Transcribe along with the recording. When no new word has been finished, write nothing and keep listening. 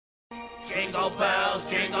jingle bells,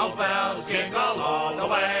 jingle all the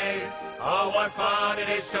way. Oh, what fun it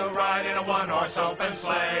is to ride in a one-horse open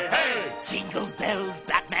sleigh. Hey! Jingle bells,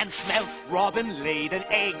 Batman smelt, Robin laid an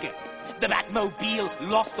egg. The Batmobile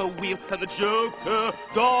lost the wheel and the Joker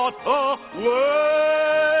got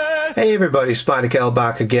away. Hey everybody, Spider-Kel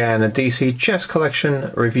back again, a DC Chess Collection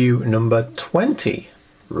review number 20,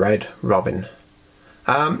 Red Robin.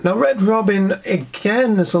 Now Red Robin,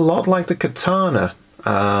 again, is a lot like the Katana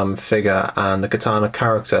figure and the Katana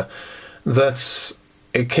character.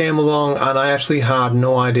 It came along and I actually had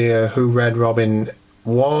no idea who Red Robin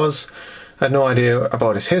was. I had no idea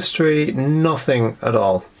about his history, nothing at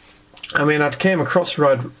all. I mean, I came across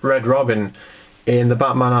Red Robin in the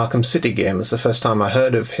Batman Arkham City game. It's the first time I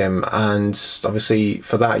heard of him, and obviously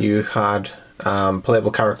for that you had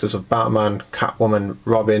playable characters of Batman, Catwoman,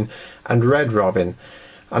 Robin and Red Robin.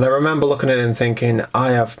 And I remember looking at it and thinking,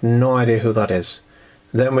 I have no idea who that is.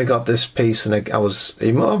 Then we got this piece and I was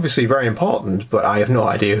obviously very important, but I have no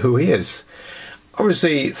idea who he is.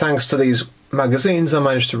 Obviously, thanks to these magazines, I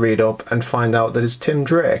managed to read up and find out that it's Tim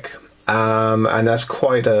Drake. And that's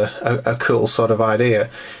quite a cool sort of idea.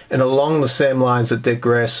 And along the same lines that Dick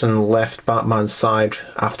Grayson left Batman's side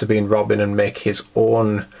after being Robin and make his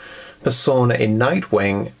own persona in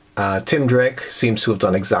Nightwing, Tim Drake seems to have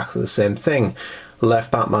done exactly the same thing.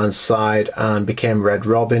 Left Batman's side and became Red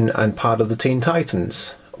Robin and part of the Teen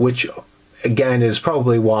Titans, which again is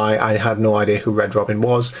probably why I had no idea who Red Robin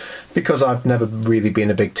was, because I've never really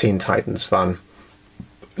been a big Teen Titans fan.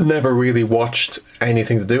 Never really watched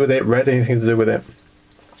anything to do with it, read anything to do with it.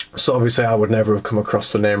 So obviously I would never have come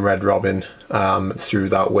across the name Red Robin through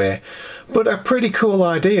that way. But a pretty cool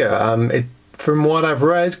idea. From what I've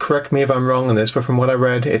read, correct me if I'm wrong on this, but from what I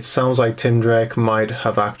read, it sounds like Tim Drake might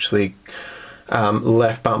have actually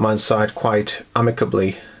left Batman's side quite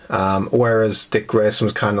amicably, whereas Dick Grayson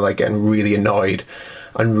was kind of like getting really annoyed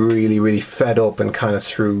and really fed up and kind of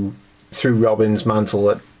threw Robin's mantle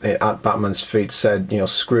at Batman's feet, said, you know,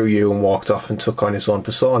 screw you, and walked off and took on his own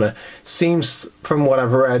persona. Seems, from what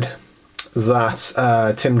I've read,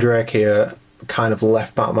 that Tim Drake here kind of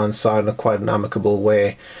left Batman's side in quite an amicable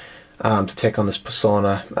way to take on this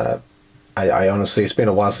persona. I honestly, it's been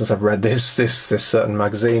a while since I've read this certain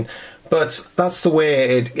magazine, but that's the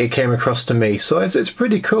way it came across to me. So it's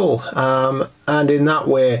pretty cool, and in that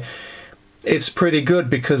way it's pretty good,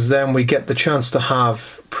 because then we get the chance to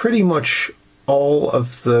have pretty much all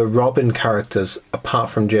of the Robin characters apart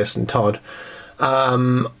from Jason Todd.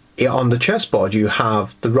 On the chessboard you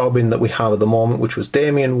have the Robin that we have at the moment, which was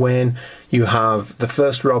Damian Wayne. You have the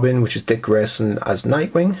first Robin, which is Dick Grayson as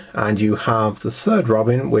Nightwing, and you have the third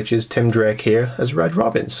Robin, which is Tim Drake here as Red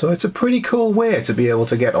Robin. So it's a pretty cool way to be able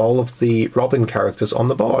to get all of the Robin characters on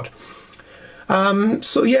the board.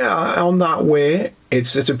 So yeah, on that way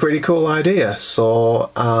it's a pretty cool idea.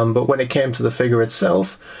 So but when it came to the figure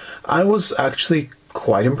itself, I was actually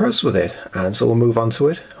quite impressed with it, and so we'll move on to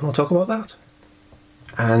it and we'll talk about that.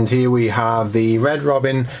 And here we have the Red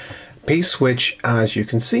Robin piece, which, as you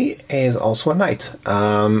can see, is also a knight.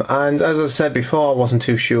 And as I said before, I wasn't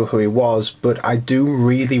too sure who he was, but I do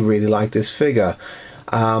really like this figure.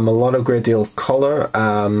 A great deal of colour,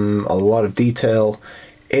 a lot of detail.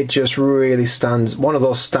 It just really stands, one of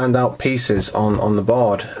those standout pieces on the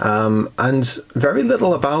board, and very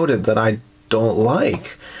little about it that I don't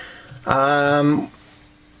like.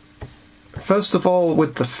 First of all,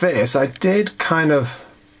 with the face, I did kind of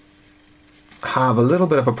have a little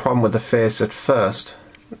bit of a problem with the face at first.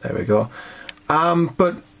 There we go.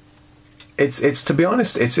 But it's to be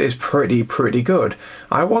honest, it's pretty good.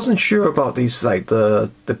 I wasn't sure about these, like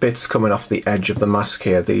the bits coming off the edge of the mask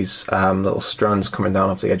here, these little strands coming down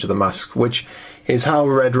off the edge of the mask, which is how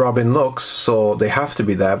Red Robin looks, so they have to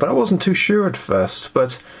be there. But I wasn't too sure at first.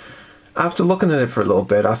 But after looking at it for a little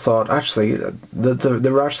bit, I thought actually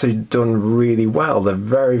they're actually done really well. They're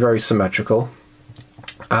very symmetrical.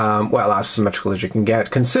 Well, as symmetrical as you can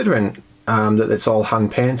get, considering that it's all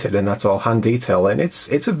hand painted and that's all hand detail, and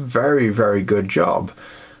it's a very good job.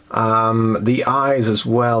 The eyes as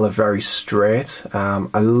well are very straight.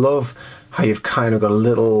 I love how you've kind of got a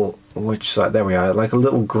little, which side, there we are, like a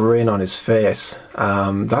little grin on his face.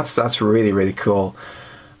 That's really cool.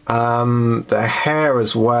 The hair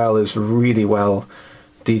as well is really well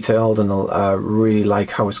detailed, and I really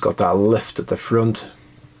like how it's got that lift at the front.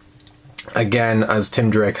 Again, as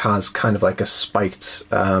Tim Drake has kind of like a spiked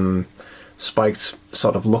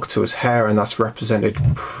sort of look to his hair, and that's represented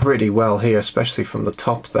pretty well here, especially from the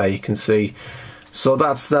top there, you can see. So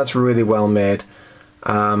that's really well made,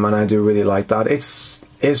 and I do really like that. It's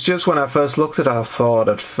just when I first looked at it, I thought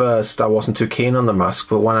at first I wasn't too keen on the mask,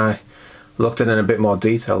 but when I looked at it in a bit more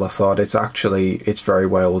detail, I thought it's very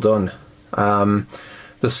well done.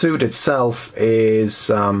 The suit itself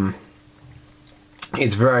is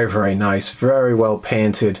it's very, very nice, very well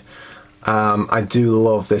painted. I do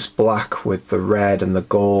love this black with the red and the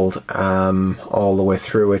gold all the way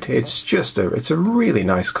through it. It's a really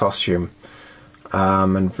nice costume,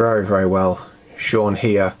 and very, very well shown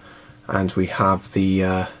here. And we have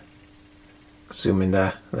the zoom in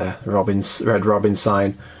there, the Red Robin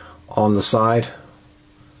sign on the side.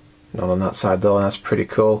 Not on that side though, and that's pretty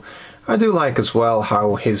cool. I do like as well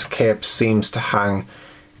how his cape seems to hang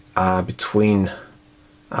between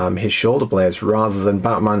his shoulder blades rather than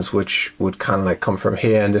Batman's, which would kind of like come from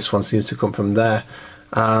here, and this one seems to come from there.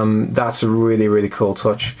 That's a really, really cool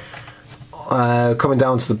touch. Coming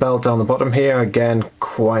down to the belt down the bottom here, again,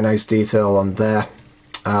 quite nice detail on there.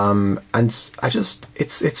 And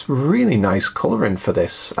it's really nice colouring for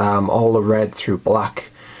this. All the red through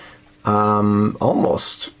black,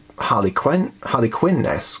 almost Harley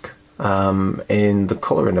Quinn-esque in the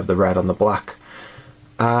colouring of the red on the black.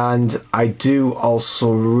 And I do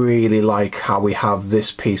also really like how we have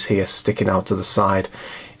this piece here sticking out to the side.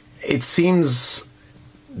 It seems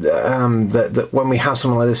that when we have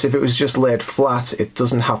something like this, if it was just laid flat, it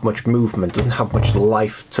doesn't have much movement, doesn't have much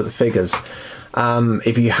life to the figures.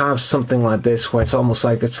 If you have something like this where it's almost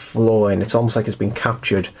like it's flowing, it's almost like it's been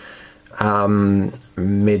captured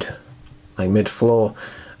mid-flow,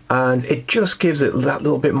 and it just gives it that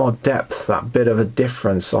little bit more depth, that bit of a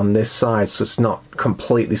difference on this side, so it's not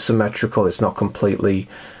completely symmetrical, it's not completely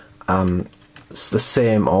it's the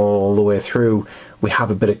same all the way through. We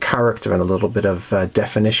have a bit of character and a little bit of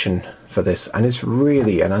definition for this, and it's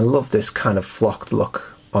really, and I love this kind of flocked look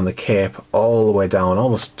on the cape all the way down.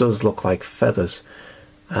 Almost does look like feathers,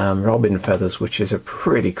 robin feathers, which is a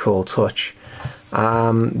pretty cool touch.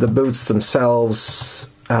 The boots themselves,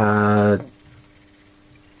 not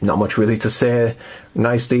much really to say.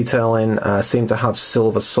 Nice detailing. Seem to have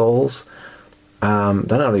silver soles. They're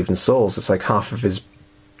not even soles, it's like half of the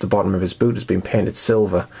bottom of his boot has been painted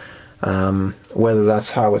silver. Whether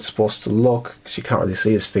that's how it's supposed to look, because you can't really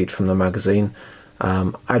see his feet from the magazine,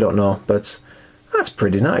 I don't know, but that's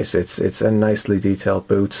pretty nice. It's a nicely detailed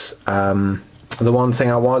boot. The one thing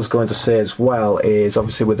I was going to say as well is,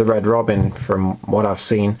 obviously with the Red Robin, from what I've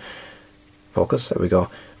seen, focus, there we go,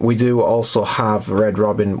 we do also have Red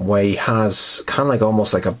Robin where he has kind of like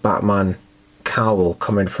almost like a Batman cowl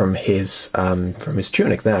coming from his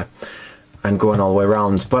tunic there and going all the way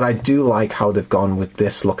around. But I do like how they've gone with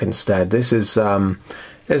this look instead. This is a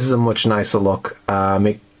much nicer look.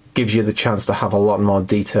 It gives you the chance to have a lot more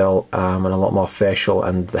detail and a lot more facial,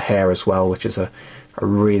 and the hair as well, which is a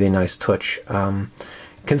really nice touch.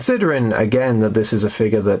 Considering again that this is a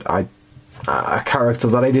figure that a character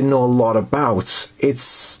that I didn't know a lot about,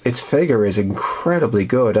 its figure is incredibly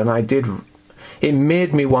good, and it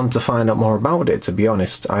made me want to find out more about it, to be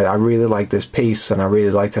honest. I really like this piece, and I really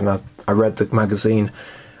liked it, and I read the magazine,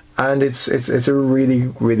 and it's a really,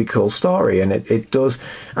 really cool story, and it does,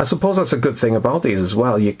 I suppose that's a good thing about these as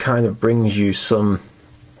well. It kind of brings you some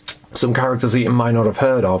characters that you might not have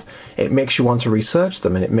heard of. It makes you want to research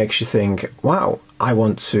them, and it makes you think, wow, I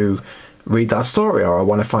want to read that story, or I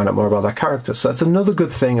want to find out more about that character. So that's another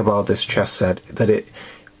good thing about this chess set, that it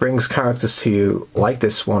brings characters to you like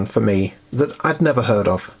this one for me that I'd never heard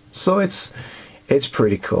of. So it's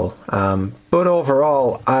pretty cool. But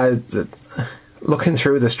overall, looking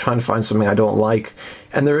through this, trying to find something I don't like,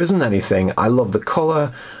 and there isn't anything. I love the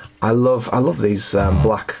colour. I love these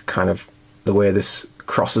black kind of, the way this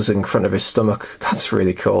crosses in front of his stomach. That's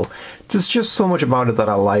really cool. There's just so much about it that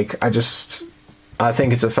I like. I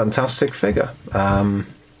think it's a fantastic figure.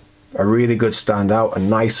 A really good standout, a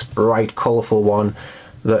nice, bright, colourful one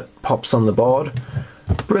that pops on the board.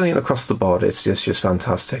 Brilliant across the board. It's just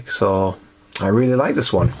fantastic. So I really like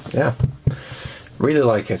this one. Yeah, really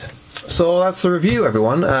like it. So that's the review,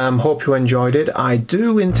 everyone. Hope you enjoyed it. I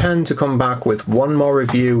do intend to come back with one more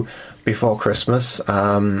review before Christmas.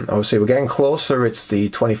 Obviously we're getting closer. It's the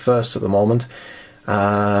 21st at the moment.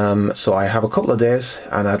 So I have a couple of days,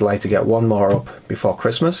 and I'd like to get one more up before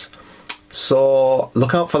Christmas. So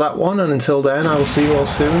look out for that one, and until then, I will see you all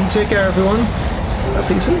soon. Take care, everyone. I'll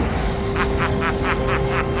see you soon.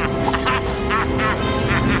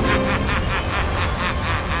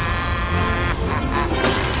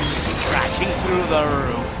 Crashing through the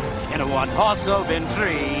roof in a one-horse open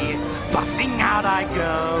tree, busting out I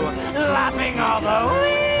go, laughing all the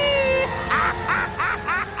way.